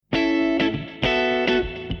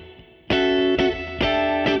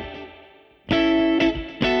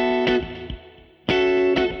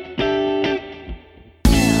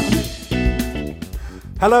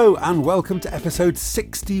Hello and welcome to episode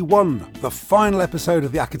 61, the final episode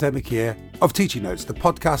of the academic year of Teaching Notes, the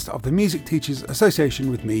podcast of the Music Teachers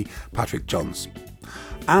Association with me, Patrick Johns.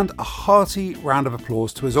 And a hearty round of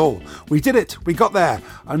applause to us all. We did it, we got there.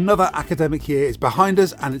 Another academic year is behind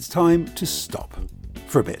us and it's time to stop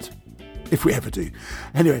for a bit. If we ever do.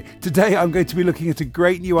 Anyway, today I'm going to be looking at a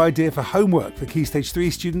great new idea for homework for Key Stage 3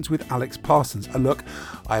 students with Alex Parsons. And look,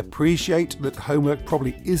 I appreciate that homework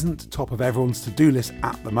probably isn't top of everyone's to-do list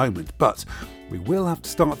at the moment, but we will have to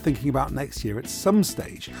start thinking about next year at some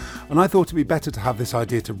stage. And I thought it'd be better to have this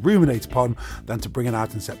idea to ruminate upon than to bring it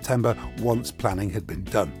out in September once planning had been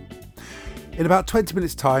done. In about 20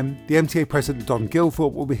 minutes' time, the MTA President Don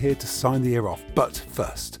Gilthorpe will be here to sign the year off. But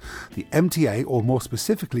first, the MTA, or more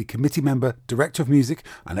specifically Committee Member, Director of Music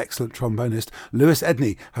and excellent trombonist Lewis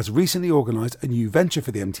Edney, has recently organised a new venture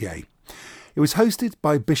for the MTA. It was hosted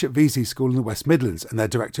by Bishop Vesey School in the West Midlands and their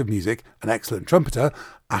Director of Music and excellent trumpeter,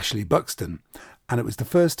 Ashley Buxton. And it was the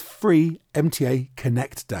first free MTA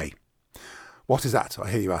Connect Day. What is that, I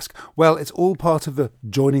hear you ask? Well, it's all part of the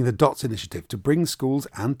Joining the Dots initiative to bring schools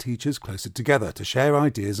and teachers closer together to share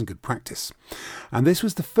ideas and good practice. And this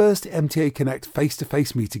was the first MTA Connect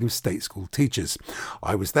face-to-face meeting of state school teachers.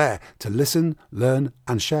 I was there to listen, learn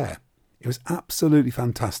and share. It was absolutely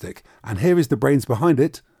fantastic. And here is the brains behind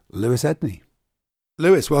it, Lewis Edney.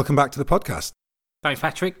 Lewis, welcome back to the podcast. Thanks,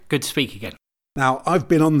 Patrick. Good to speak again. Now, I've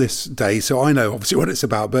been on this day, so I know obviously what it's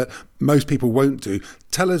about, but most people won't do.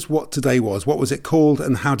 Tell us what today was. What was it called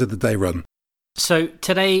and how did the day run? So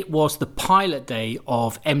today was the pilot day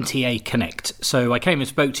of MTA Connect. So I came and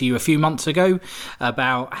spoke to you a few months ago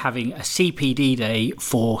about having a CPD day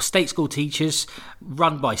for state school teachers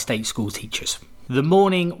run by state school teachers. The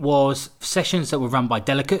morning was sessions that were run by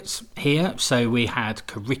delegates here. So we had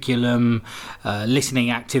curriculum,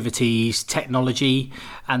 listening activities, technology.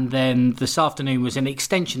 And then this afternoon was an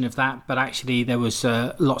extension of that. But actually there was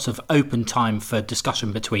lots of open time for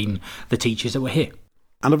discussion between the teachers that were here.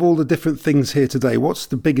 And of all the different things here today, what's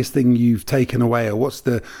the biggest thing you've taken away, or what's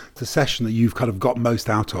the session that you've kind of got most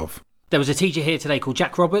out of? There was a teacher here today called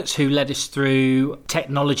Jack Roberts who led us through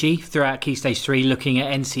technology throughout Key Stage 3, looking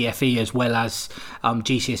at NCFE as well as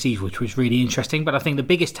GCSEs, which was really interesting. But I think the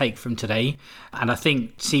biggest take from today, and I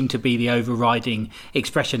think seemed to be the overriding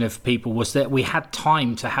expression of people, was that we had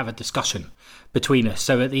time to have a discussion between us.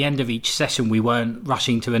 So at the end of each session, we weren't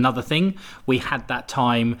rushing to another thing. We had that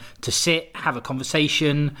time to sit, have a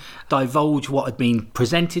conversation, divulge what had been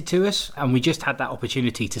presented to us. And we just had that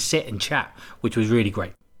opportunity to sit and chat, which was really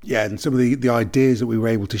great. Yeah, and some of the ideas that we were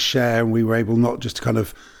able to share, and we were able not just to kind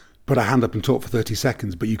of put our hand up and talk for 30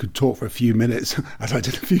 seconds, but you could talk for a few minutes, as I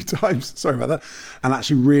did a few times, sorry about that, and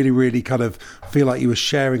actually really kind of feel like you were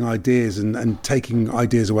sharing ideas and taking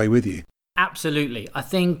ideas away with you. Absolutely. I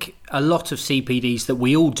think a lot of CPDs that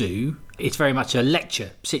we all do, it's very much a lecture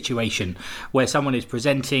situation where someone is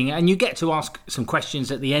presenting and you get to ask some questions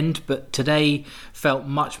at the end, but today felt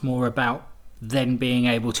much more about then being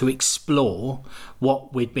able to explore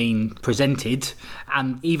what we'd been presented,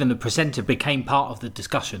 and even the presenter became part of the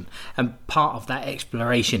discussion and part of that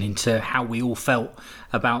exploration into how we all felt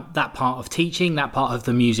about that part of teaching, that part of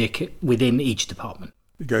the music within each department.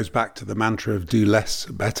 It goes back to the mantra of do less,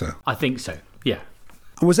 better. I think so, yeah.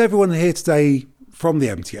 And was everyone here today from the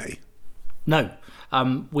MTA? No.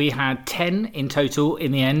 We had 10 in total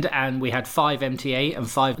in the end, and we had 5 MTA and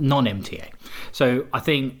 5 non-MTA. So I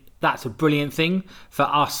think that's a brilliant thing for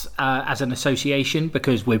us as an association,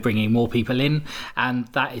 because we're bringing more people in, and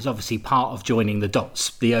that is obviously part of joining the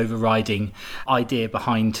dots, the overriding idea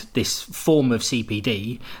behind this form of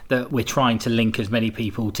CPD, that we're trying to link as many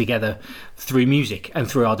people together through music and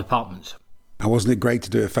through our departments. And wasn't it great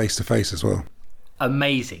to do it face to face as well?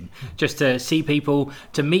 Amazing. Just to see people,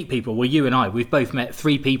 to meet people. Well, you and I, we've both met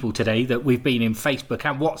 3 people today that we've been in Facebook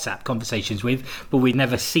and WhatsApp conversations with, but we've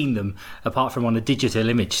never seen them apart from on a digital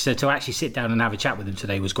image. So to actually sit down and have a chat with them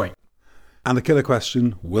today was great. And the killer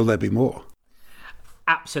question, will there be more?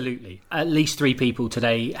 Absolutely. At least 3 people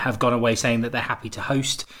today have gone away saying that they're happy to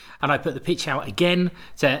host. And I put the pitch out again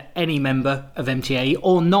to any member of MTA,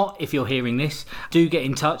 or not if you're hearing this. Do get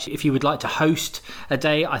in touch if you would like to host a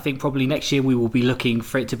day. I think probably next year we will be looking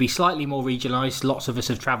for it to be slightly more regionalised. Lots of us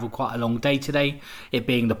have travelled quite a long day today, it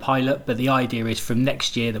being the pilot. But the idea is from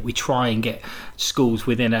next year that we try and get schools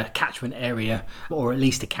within a catchment area, or at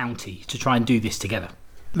least a county, to try and do this together.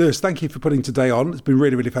 Lewis, thank you for putting today on. It's been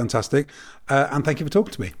really fantastic. And thank you for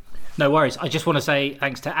talking to me. No worries. I just want to say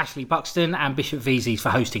thanks to Ashley Buxton and Bishop Vesey for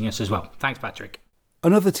hosting us as well. Thanks, Patrick.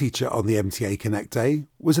 Another teacher on the MTA Connect Day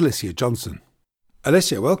was Alicia Johnson.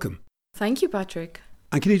 Alicia, welcome. Thank you, Patrick.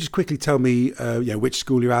 And can you just quickly tell me which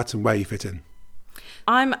school you're at and where you fit in?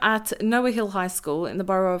 I'm at Noah Hill High School in the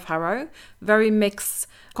borough of Harrow, very mixed,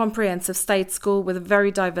 comprehensive state school with a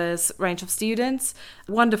very diverse range of students.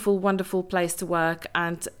 Wonderful, wonderful place to work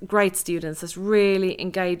and great students that's really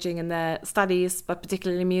engaging in their studies, but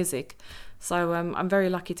particularly music. So I'm very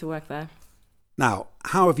lucky to work there. Now,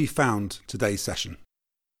 how have you found today's session?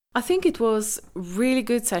 I think it was a really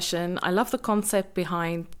good session. I love the concept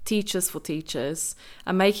behind Teachers for Teachers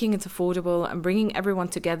and making it affordable and bringing everyone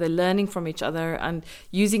together, learning from each other and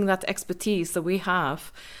using that expertise that we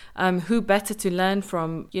have. Who better to learn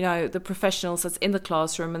from, the professionals that's in the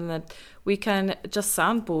classroom and that we can just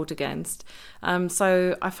soundboard against.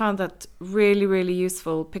 So I found that really, really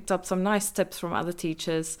useful, picked up some nice tips from other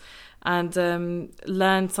teachers and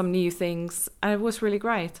learned some new things. And it was really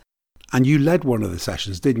great. And you led one of the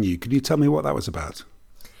sessions, didn't you? Could you tell me what that was about?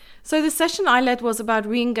 So the session I led was about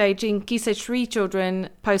re-engaging Key Stage 3 children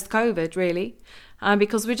post-COVID, really,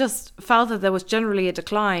 because we just felt that there was generally a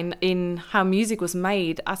decline in how music was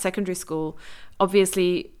made at secondary school.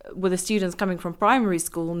 Obviously, with the students coming from primary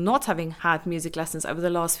school not having had music lessons over the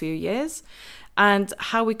last few years, and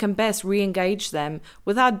how we can best re-engage them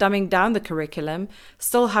without dumbing down the curriculum,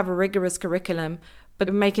 still have a rigorous curriculum,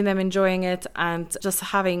 but making them enjoying it and just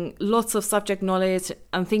having lots of subject knowledge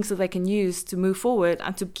and things that they can use to move forward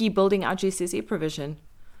and to keep building our GCSE provision.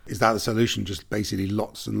 Is that the solution? Just basically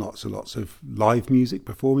lots and lots and lots of live music,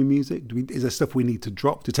 performing music? Is there stuff we need to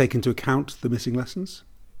drop to take into account the missing lessons?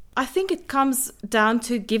 I think it comes down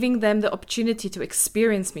to giving them the opportunity to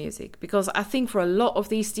experience music, because I think for a lot of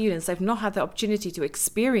these students, they've not had the opportunity to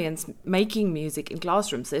experience making music in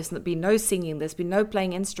classrooms. There's been no singing, there's been no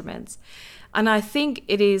playing instruments. And I think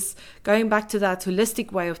it is going back to that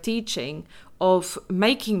holistic way of teaching, of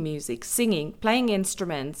making music, singing, playing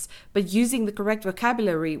instruments, but using the correct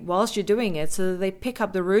vocabulary whilst you're doing it so that they pick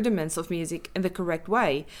up the rudiments of music in the correct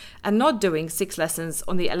way, and not doing 6 lessons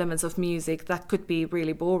on the elements of music. That could be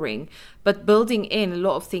really boring, but building in a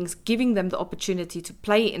lot of things, giving them the opportunity to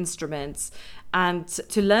play instruments and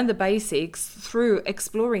to learn the basics through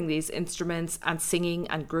exploring these instruments and singing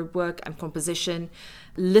and group work and composition,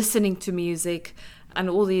 listening to music, and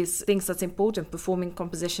all these things that's important, performing,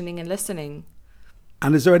 compositioning and listening.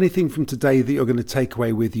 And is there anything from today that you're going to take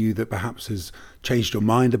away with you that perhaps has changed your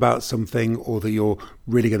mind about something, or that you're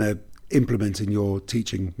really going to implement in your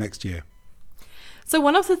teaching next year? So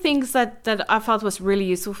one of the things that I felt was really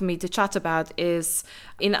useful for me to chat about is,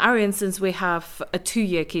 in our instance, we have a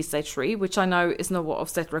 2-year Key Stage 3, which I know is not what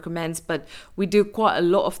Ofsted recommends, but we do quite a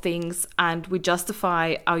lot of things and we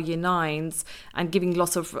justify our Year 9s and giving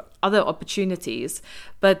lots of other opportunities.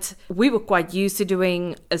 But we were quite used to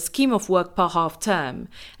doing a scheme of work per half term.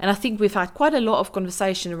 And I think we've had quite a lot of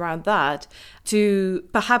conversation around that, to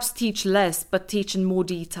perhaps teach less, but teach in more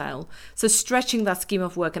detail. So stretching that scheme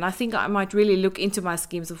of work. And I think I might really look into my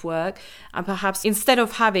schemes of work and perhaps instead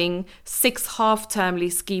of having 6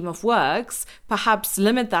 half-termly scheme of works, perhaps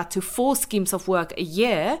limit that to 4 schemes of work a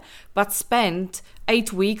year, but spend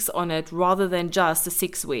 8 weeks on it rather than just the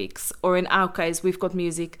 6 weeks. Or in our case, we've got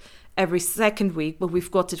music every second week, but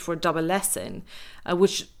we've got it for a double lesson,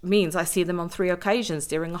 which means I see them on 3 occasions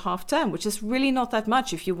during a half term, which is really not that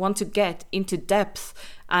much if you want to get into depth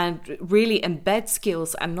and really embed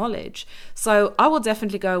skills and knowledge. So I will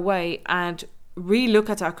definitely go away and re-look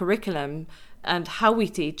at our curriculum and how we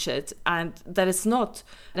teach it, and that it's not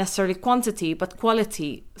necessarily quantity but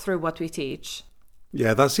quality through what we teach.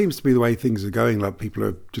 Yeah, that seems to be the way things are going. Like, people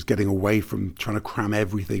are just getting away from trying to cram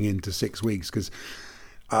everything into 6 weeks, because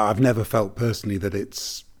I've never felt personally that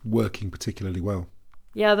it's working particularly well.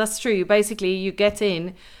 Yeah, that's true. Basically, you get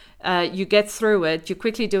in, you get through it, you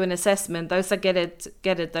quickly do an assessment. Those that get it.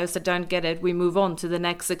 Those that don't get it, we move on to the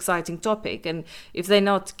next exciting topic. And if they're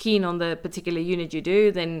not keen on the particular unit you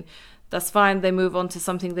do, then that's fine, they move on to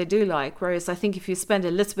something they do like. Whereas I think if you spend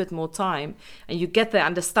a little bit more time and you get their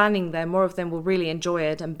understanding there, more of them will really enjoy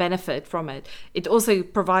it and benefit from it. It also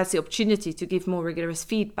provides the opportunity to give more rigorous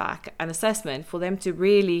feedback and assessment for them to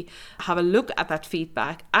really have a look at that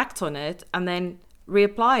feedback, act on it, and then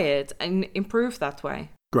reapply it and improve that way.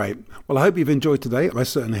 Great. Well, I hope you've enjoyed today. I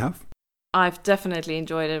certainly have. I've definitely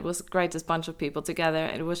enjoyed it. It was the greatest bunch of people together.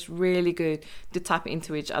 It was really good to tap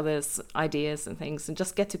into each other's ideas and things and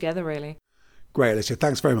just get together, really. Great, Alicia.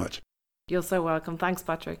 Thanks very much. You're so welcome. Thanks,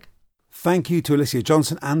 Patrick. Thank you to Alicia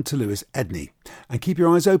Johnson and to Lewis Edney. And keep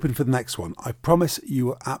your eyes open for the next one. I promise you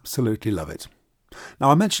will absolutely love it.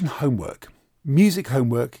 Now, I mentioned homework. Music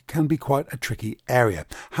homework can be quite a tricky area.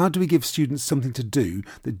 How do we give students something to do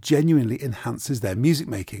that genuinely enhances their music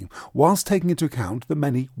making, whilst taking into account that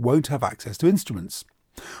many won't have access to instruments?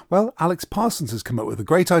 Well, Alex Parsons has come up with a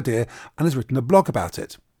great idea and has written a blog about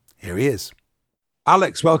it. Here he is.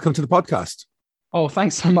 Alex, welcome to the podcast. Oh,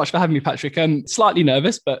 thanks so much for having me, Patrick. I'm slightly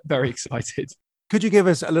nervous, but very excited. Could you give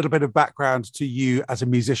us a little bit of background to you as a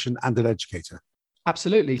musician and an educator?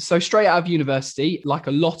 Absolutely. So straight out of university, like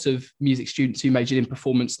a lot of music students who majored in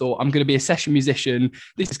performance, thought I'm going to be a session musician.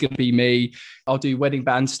 This is going to be me. I'll do wedding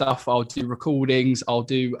band stuff. I'll do recordings. I'll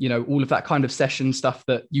do, all of that kind of session stuff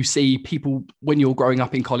that you see people when you're growing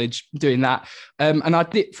up in college doing that. And I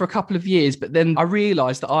did it for a couple of years, but then I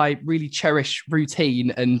realized that I really cherish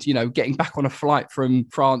routine and, getting back on a flight from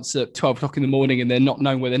France at 12 o'clock in the morning and then not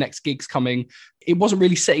knowing where the next gig's coming. It wasn't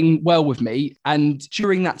really sitting well with me. And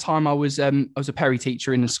during that time, I was a Perry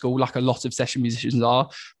teacher in a school, like a lot of session musicians are.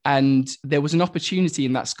 And there was an opportunity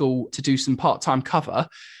in that school to do some part-time cover,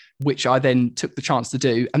 which I then took the chance to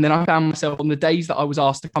do. And then I found myself on the days that I was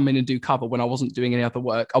asked to come in and do cover when I wasn't doing any other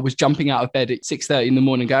work, I was jumping out of bed at 6:30 in the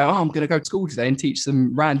morning going, I'm going to go to school today and teach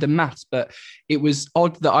some random maths. But it was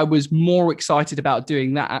odd that I was more excited about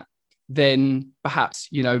doing that than perhaps,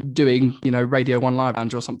 doing, Radio 1 Live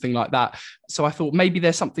Band or something like that. So I thought maybe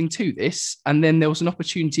there's something to this. And then there was an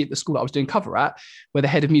opportunity at the school that I was doing cover at where the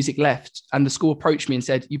head of music left and the school approached me and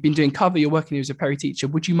said, you've been doing cover, you're working here as a Perry teacher.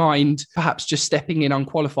 Would you mind perhaps just stepping in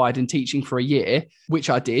unqualified and teaching for a year? Which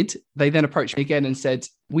I did. They then approached me again and said,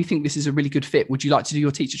 we think this is a really good fit. Would you like to do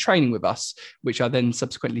your teacher training with us? Which I then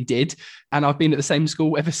subsequently did. And I've been at the same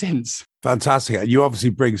school ever since. Fantastic. And you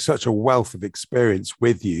obviously bring such a wealth of experience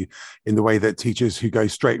with you in the way that teachers who go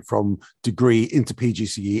straight from degree into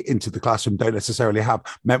PGCE into the classroom don't necessarily have,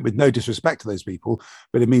 meant with no disrespect to those people.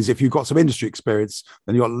 But it means if you've got some industry experience,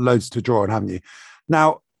 then you've got loads to draw on, haven't you?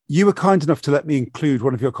 Now, you were kind enough to let me include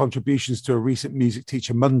one of your contributions to a recent Music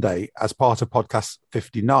Teacher Monday as part of podcast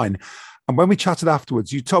 59. And when we chatted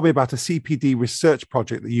afterwards, you told me about a CPD research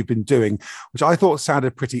project that you've been doing, which I thought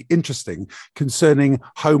sounded pretty interesting concerning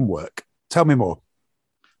homework. Tell me more.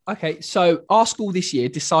 Okay, so our school this year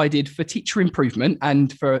decided for teacher improvement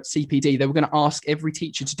and for CPD, they were going to ask every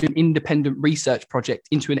teacher to do an independent research project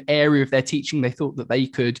into an area of their teaching they thought that they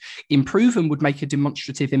could improve and would make a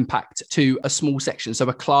demonstrative impact to a small section. So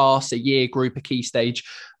a class, a year group, a key stage.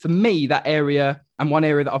 For me, that area, and one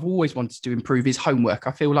area that I've always wanted to improve, is homework.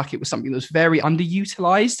 I feel like it was something that was very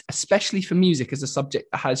underutilized, especially for music as a subject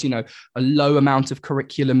that has, a low amount of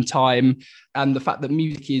curriculum time, and the fact that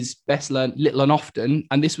music is best learned little and often.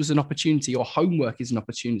 And this was an opportunity, or homework is an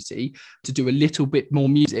opportunity, to do a little bit more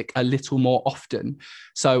music a little more often.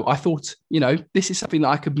 So I thought, this is something that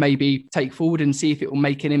I could maybe take forward and see if it will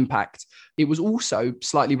make an impact. It was also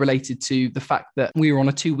slightly related to the fact that we were on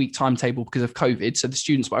a 2-week timetable because of COVID. So the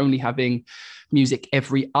students were only having music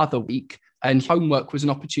every other week. And homework was an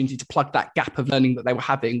opportunity to plug that gap of learning that they were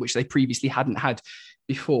having, which they previously hadn't had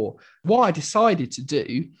before. What I decided to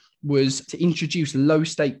do was to introduce low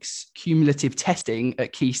stakes cumulative testing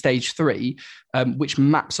at Key Stage 3, which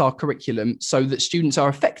maps our curriculum so that students are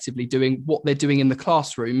effectively doing what they're doing in the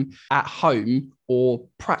classroom at home, or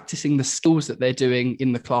practicing the skills that they're doing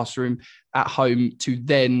in the classroom at home to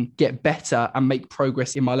then get better and make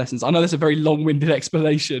progress in my lessons. I know that's a very long-winded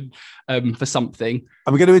explanation for something.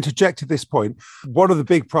 I'm going to interject at this point. One of the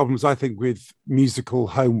big problems, I think, with musical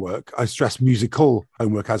homework, I stress musical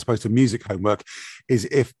homework as opposed to music homework, is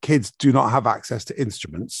if kids do not have access to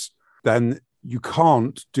instruments, then you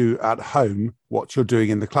can't do at home what you're doing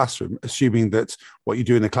in the classroom, assuming that what you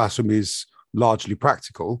do in the classroom is largely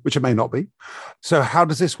practical, which it may not be. So how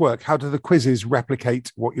does this work? How do the quizzes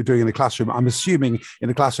replicate what you're doing in the classroom? I'm assuming in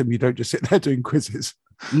the classroom, you don't just sit there doing quizzes.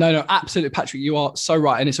 No, absolutely, Patrick, you are so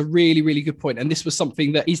right. And it's a really, really good point. And this was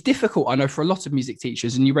something that is difficult, I know, for a lot of music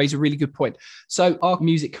teachers, and you raise a really good point. So our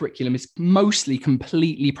music curriculum is mostly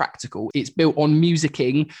completely practical. It's built on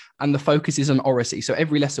musicking, and the focus is on oracy. So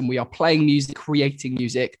every lesson we are playing music, creating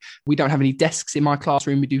music. We don't have any desks in my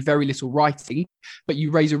classroom. We do very little writing. But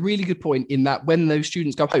you raise a really good point in that when those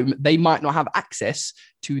students go home, they might not have access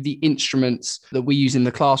to the instruments that we use in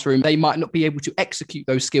the classroom. They might not be able to execute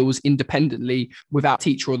those skills independently without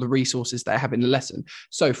teacher or the resources they have in the lesson.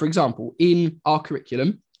 So, for example, in our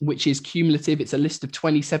curriculum, which is cumulative, it's a list of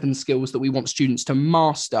 27 skills that we want students to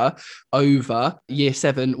master over year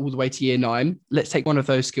 7 all the way to year 9. Let's take one of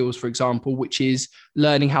those skills, for example, which is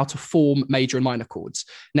learning how to form major and minor chords.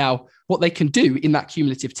 Now, what they can do in that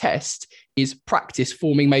cumulative test is practice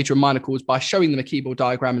forming major and minor chords by showing them a keyboard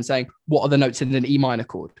diagram and saying, what are the notes in an E minor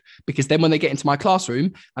chord? Because then when they get into my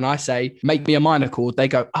classroom and I say, make me a minor chord, they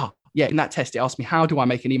go, yeah, in that test, it asked me, how do I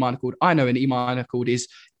make an E minor chord? I know an E minor chord is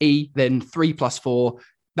E, then 3 plus 4.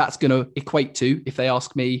 That's going to equate to, if they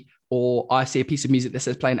ask me, or I see a piece of music that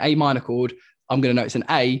says play an A minor chord, I'm going to know it's an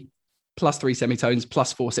A. plus 3 semitones,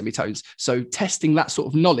 plus 4 semitones. So testing that sort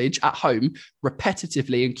of knowledge at home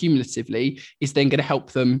repetitively and cumulatively is then going to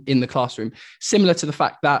help them in the classroom. Similar to the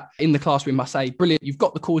fact that in the classroom, I say, brilliant, you've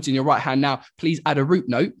got the chords in your right hand now, please add a root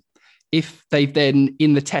note. If they've then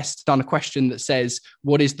in the test done a question that says,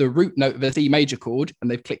 what is the root note of a C major chord?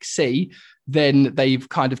 And they've clicked C, then they've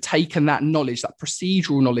kind of taken that knowledge, that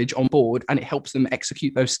procedural knowledge on board, and it helps them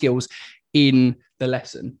execute those skills in the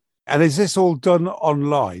lesson. And is this all done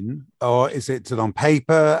online, or is it done on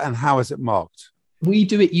paper, and how is it marked? We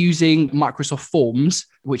do it using Microsoft Forms,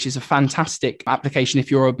 which is a fantastic application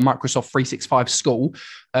if you're a Microsoft 365 school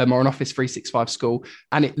or an Office 365 school,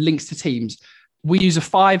 and it links to Teams. We use a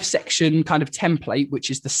 5-section kind of template, which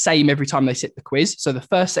is the same every time they sit the quiz. So the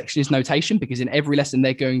first section is notation, because in every lesson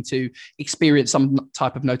they're going to experience some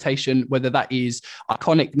type of notation, whether that is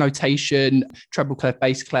iconic notation, treble clef,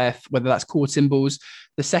 bass clef, whether that's chord symbols.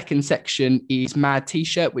 The second section is MAD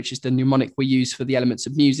T-shirt, which is the mnemonic we use for the elements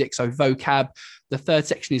of music, so vocab. The third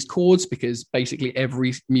section is chords, because basically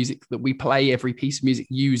every music that we play, every piece of music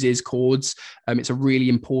uses chords. It's a really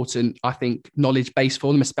important, I think, knowledge base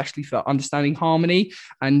for them, especially for understanding harmony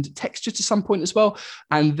and texture to some point as well.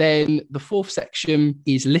 And then the fourth section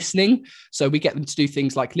is listening. So we get them to do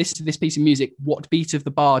things like listen to this piece of music. What beat of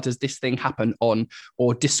the bar does this thing happen on?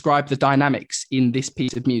 Or describe the dynamics in this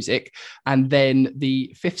piece of music. And then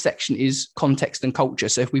the fifth section is context and culture.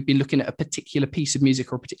 So if we've been looking at a particular piece of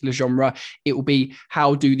music or a particular genre, it will be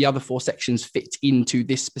how do the other 4 sections fit into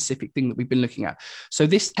this specific thing that we've been looking at. So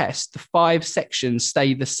this test, the 5 sections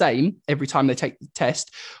stay the same every time they take the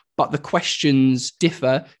test, but the questions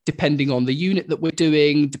differ depending on the unit that we're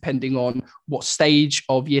doing, depending on what stage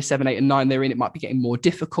of year 7, 8 and 9 they're in. It might be getting more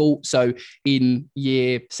difficult. So in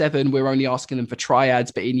year 7, we're only asking them for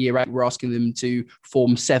triads, but in year 8, we're asking them to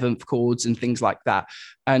form 7th chords and things like that.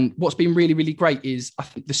 And what's been really, really great is I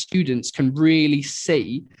think the students can really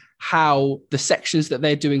see how the sections that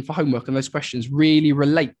they're doing for homework and those questions really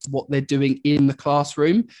relate to what they're doing in the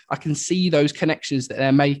classroom. I can see those connections that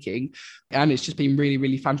they're making. And it's just been really,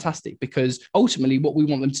 really fantastic, because ultimately what we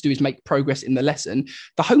want them to do is make progress in the lesson.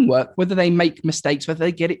 The homework, whether they make mistakes, whether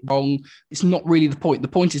they get it wrong, it's not really the point. The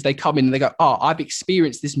point is they come in and they go, I've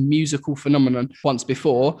experienced this musical phenomenon once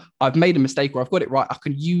before. I've made a mistake or I've got it right. I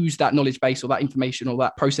can use that knowledge base or that information or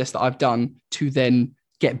that process that I've done to then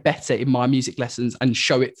get better in my music lessons and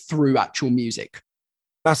show it through actual music.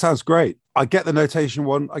 That sounds great. I get the notation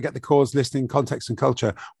one. I get the chords, listening, context and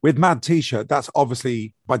culture. With MAD T-shirt, that's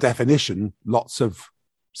obviously, by definition, lots of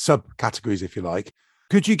subcategories, if you like.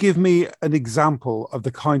 Could you give me an example of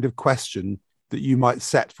the kind of question that you might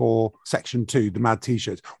set for section 2, the MAD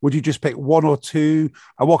T-shirt? Would you just pick 1 or 2?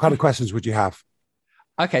 And what kind of questions would you have?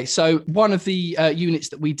 Okay, so one of the units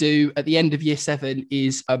that we do at the end of year 7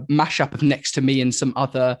 is a mashup of Next to Me and some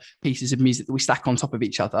other pieces of music that we stack on top of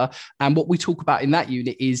each other. And what we talk about in that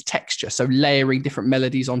unit is texture. So layering different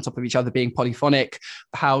melodies on top of each other, being polyphonic,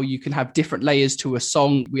 how you can have different layers to a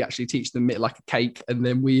song. We actually teach them it like a cake. And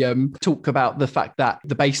then we talk about the fact that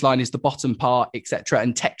the bass line is the bottom part, etc.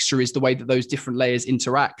 And texture is the way that those different layers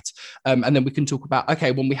interact. And then we can talk about,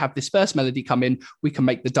 okay, when we have this first melody come in, we can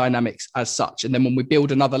make the dynamics as such. And then when we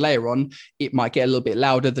build another layer on, it might get a little bit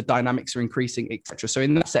louder, the dynamics are increasing, etc. So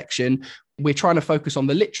in that section, we're trying to focus on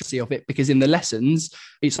the literacy of it, because in the lessons,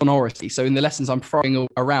 it's sonority. So in the lessons, I'm throwing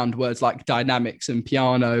around words like dynamics and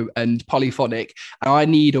piano and polyphonic. And I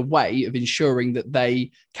need a way of ensuring that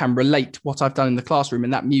they can relate what I've done in the classroom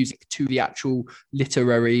and that music to the actual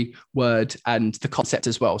literary word and the concept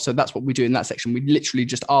as well. So that's what we do in that section. We literally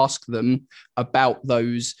just ask them about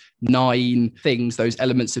those 9 things, those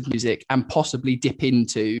elements of music, and possibly dip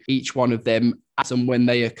into each one of them as and when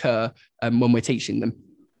they occur when we're teaching them.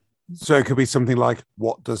 So it could be something like,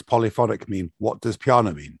 what does polyphonic mean? What does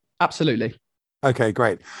piano mean? Absolutely. Okay,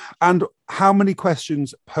 great. And how many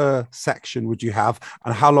questions per section would you have?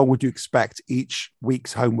 And how long would you expect each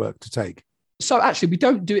week's homework to take? So actually, we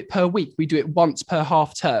don't do it per week. We do it once per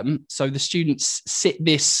half term. So the students sit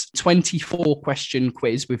this 24 question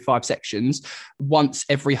quiz with 5 sections once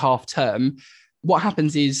every half term. What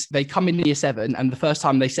happens is they come in year 7, and the first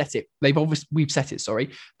time they set it, they've obviously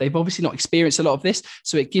not experienced a lot of this.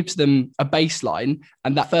 So it gives them a baseline,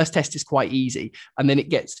 and that first test is quite easy. And then it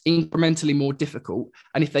gets incrementally more difficult.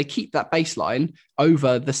 And if they keep that baseline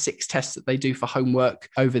over the 6 tests that they do for homework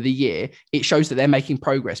over the year, it shows that they're making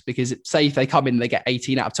progress, because say if they come in and they get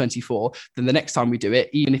 18 out of 24, then the next time we do it,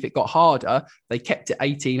 even if it got harder, they kept it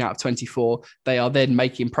 18 out of 24. They are then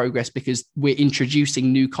making progress because we're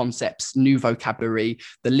introducing new concepts, new vocabulary,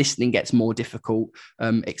 the listening gets more difficult,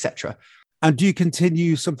 etc. And do you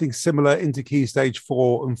continue something similar into Key Stage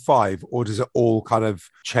 4 and 5, or does it all kind of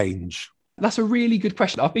change? That's a really good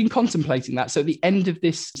question. I've been contemplating that. So at the end of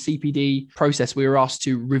this CPD process, we were asked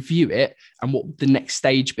to review it and what would the next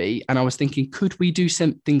stage be. And I was thinking, could we do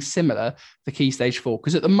something similar for Key Stage 4?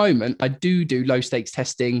 Because at the moment, I do low stakes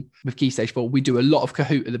testing with Key Stage 4. We do a lot of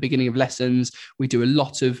Kahoot at the beginning of lessons. We do a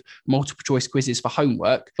lot of multiple choice quizzes for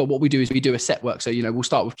homework. But what we do is we do a set work. So, we'll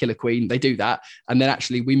start with Killer Queen. They do that. And then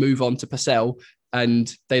actually we move on to Purcell,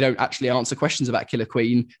 and they don't actually answer questions about Killer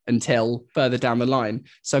Queen until further down the line.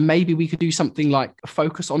 So maybe we could do something like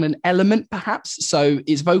focus on an element, perhaps. So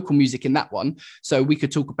it's vocal music in that one. So we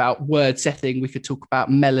could talk about word setting, we could talk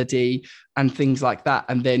about melody and things like that,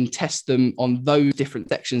 and then test them on those different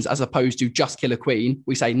sections as opposed to just Killer Queen.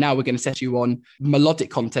 We say, now we're going to set you on melodic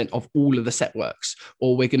content of all of the set works,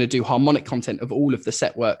 or we're going to do harmonic content of all of the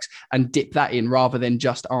set works and dip that in rather than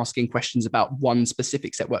just asking questions about one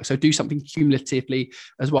specific set work. So do something cumulatively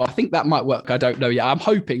as well. I think that might work. I don't know yet. I'm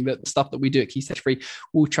hoping that the stuff that we do at Key Stage 3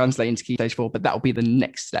 will translate into Key Stage 4, but that will be the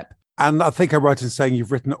next step. And I think I'm right in saying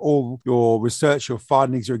you've written all your research, your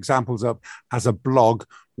findings, your examples up as a blog.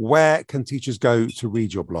 Where can teachers go to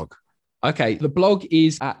read your blog? Okay, the blog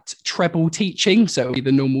is at Treble Teaching, so it'll be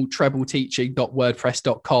the normal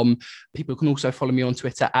trebleteaching.wordpress.com. People can also follow me on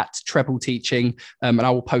Twitter at Treble Teaching, and I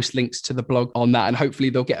will post links to the blog on that, and hopefully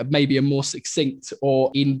they'll get maybe a more succinct or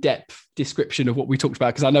in-depth description of what we talked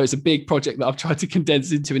about, because I know it's a big project that I've tried to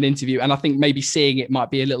condense into an interview, and I think maybe seeing it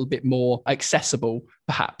might be a little bit more accessible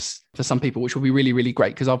perhaps for some people, which will be really, really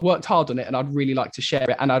great, because I've worked hard on it and I'd really like to share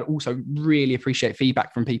it. And I'd also really appreciate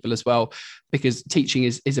feedback from people as well, because teaching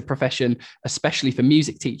is a profession, especially for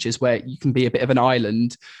music teachers, where you can be a bit of an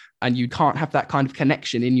island and you can't have that kind of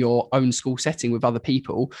connection in your own school setting with other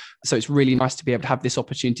people. So it's really nice to be able to have this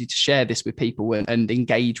opportunity to share this with people and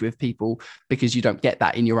engage with people, because you don't get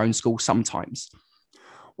that in your own school sometimes.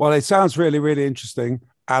 Well, it sounds really, really interesting.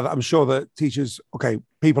 And I'm sure that teachers,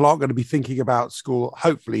 people aren't going to be thinking about school,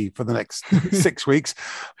 hopefully, for the next 6 weeks.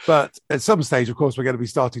 But at some stage, of course, we're going to be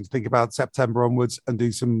starting to think about September onwards and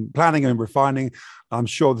do some planning and refining. I'm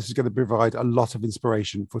sure this is going to provide a lot of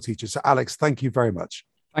inspiration for teachers. So, Alex, thank you very much.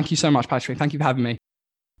 Thank you so much, Patrick. Thank you for having me.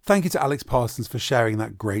 Thank you to Alex Parsons for sharing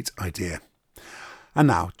that great idea. And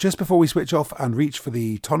now, just before we switch off and reach for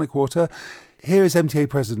the tonic water, here is MTA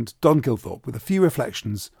President Don Gilthorpe with a few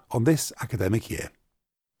reflections on this academic year.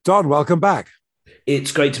 Don, welcome back.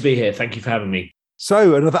 It's great to be here. Thank you for having me.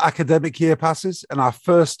 So another academic year passes and our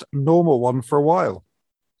first normal one for a while.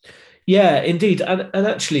 Yeah, indeed. And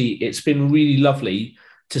actually, it's been really lovely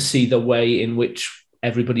to see the way in which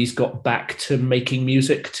everybody's got back to making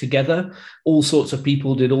music together. All sorts of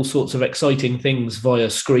people did all sorts of exciting things via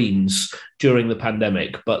screens during the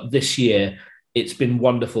pandemic. But this year, it's been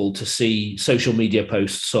wonderful to see social media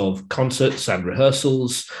posts of concerts and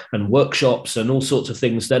rehearsals and workshops and all sorts of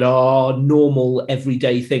things that are normal,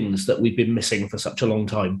 everyday things that we've been missing for such a long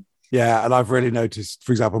time. Yeah, and I've really noticed,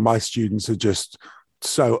 for example, my students are just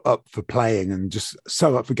so up for playing and just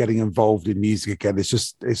so up for getting involved in music again.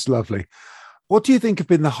 It's lovely. What do you think have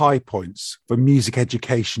been the high points for music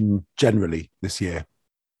education generally this year?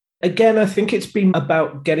 Again, I think it's been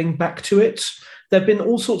about getting back to it. There have been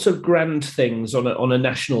all sorts of grand things on a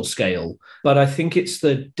national scale, but I think it's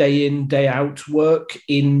the day in, day out work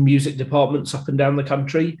in music departments up and down the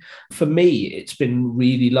country. For me, it's been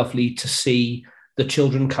really lovely to see the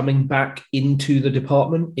children coming back into the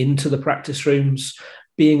department, into the practice rooms,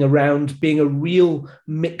 being around, being a real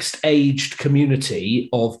mixed-aged community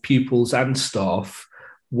of pupils and staff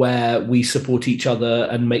where we support each other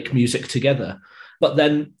and make music together. But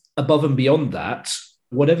then above and beyond that,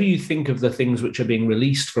 whatever you think of the things which are being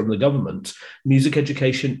released from the government, music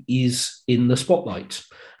education is in the spotlight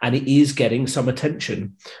and it is getting some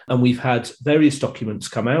attention. And we've had various documents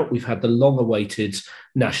come out. We've had the long-awaited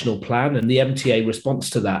national plan, and the MTA response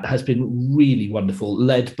to that has been really wonderful,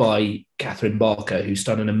 led by Catherine Barker, who's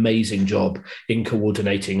done an amazing job in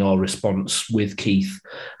coordinating our response with Keith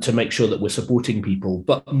to make sure that we're supporting people.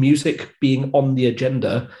 But music being on the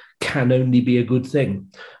agenda can only be a good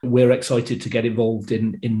thing. We're excited to get involved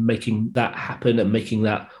in making that happen and making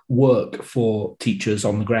that work for teachers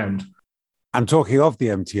on the ground. And talking of the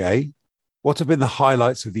MTA, what have been the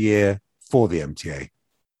highlights of the year for the MTA?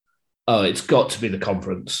 Oh, it's got to be the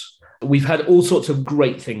conference. We've had all sorts of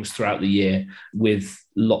great things throughout the year, with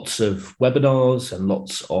lots of webinars and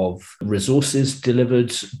lots of resources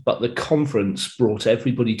delivered, but the conference brought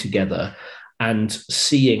everybody together, and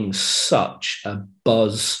seeing such a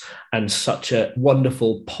buzz and such a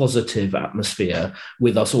wonderful, positive atmosphere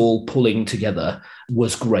with us all pulling together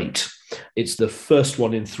was great. It's the first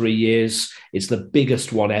one in 3 years. It's the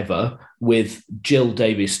biggest one ever, with Jill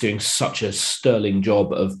Davis doing such a sterling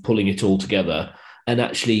job of pulling it all together. And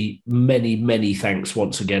actually, many, many thanks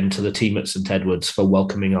once again to the team at St Edward's for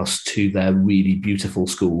welcoming us to their really beautiful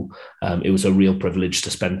school. It was a real privilege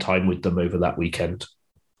to spend time with them over that weekend.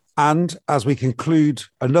 And as we conclude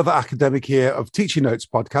another academic year of Teaching Notes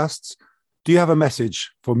podcasts, do you have a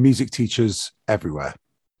message for music teachers everywhere?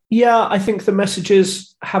 Yeah, I think the message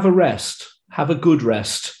is have a rest, have a good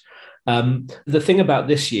rest. The thing about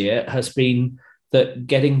this year has been that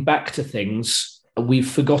getting back to things, we've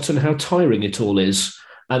forgotten how tiring it all is.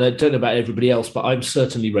 And I don't know about everybody else, but I'm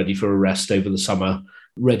certainly ready for a rest over the summer,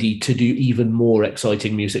 ready to do even more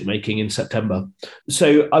exciting music making in September.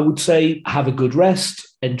 So I would say have a good rest,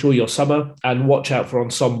 enjoy your summer, and watch out for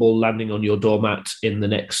Ensemble landing on your doormat in the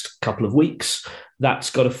next couple of weeks. That's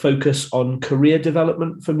got a focus on career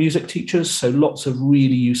development for music teachers. So lots of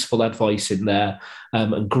really useful advice in there,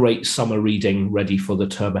 and great summer reading ready for the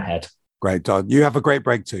term ahead. Great, Don. You have a great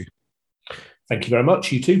break too. Thank you very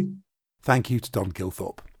much. You too. Thank you to Don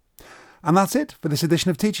Gilthorpe. And that's it for this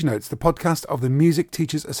edition of Teaching Notes, the podcast of the Music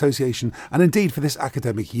Teachers Association, and indeed for this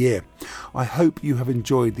academic year. I hope you have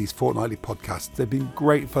enjoyed these fortnightly podcasts. They've been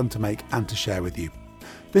great fun to make and to share with you.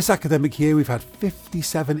 This academic year, we've had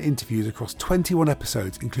 57 interviews across 21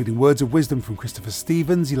 episodes, including words of wisdom from Christopher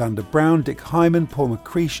Stevens, Yolanda Brown, Dick Hyman, Paul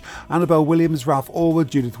McCreesh, Annabelle Williams, Ralph Allwood,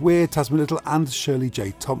 Judith Weir, Tasman Little and Shirley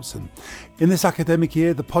J. Thompson. In this academic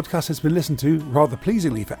year, the podcast has been listened to, rather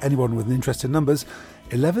pleasingly for anyone with an interest in numbers,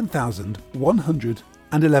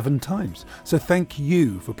 11,111 times. So thank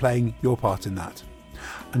you for playing your part in that.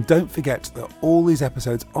 And don't forget that all these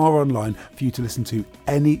episodes are online for you to listen to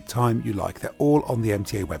any time you like. They're all on the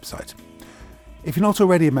MTA website. If you're not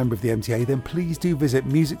already a member of the MTA, then please do visit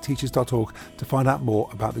musicteachers.org to find out more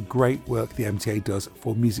about the great work the MTA does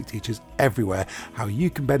for music teachers everywhere, how you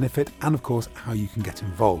can benefit, and of course, how you can get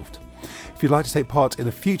involved. If you'd like to take part in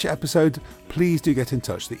a future episode, please do get in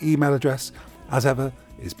touch. The email address, as ever,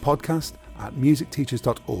 is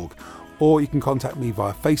podcast@musicteachers.org. Or you can contact me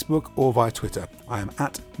via Facebook or via Twitter. I am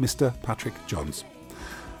at Mr. Patrick Johns.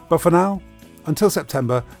 But for now, until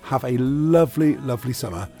September, have a lovely, lovely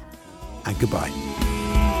summer and goodbye.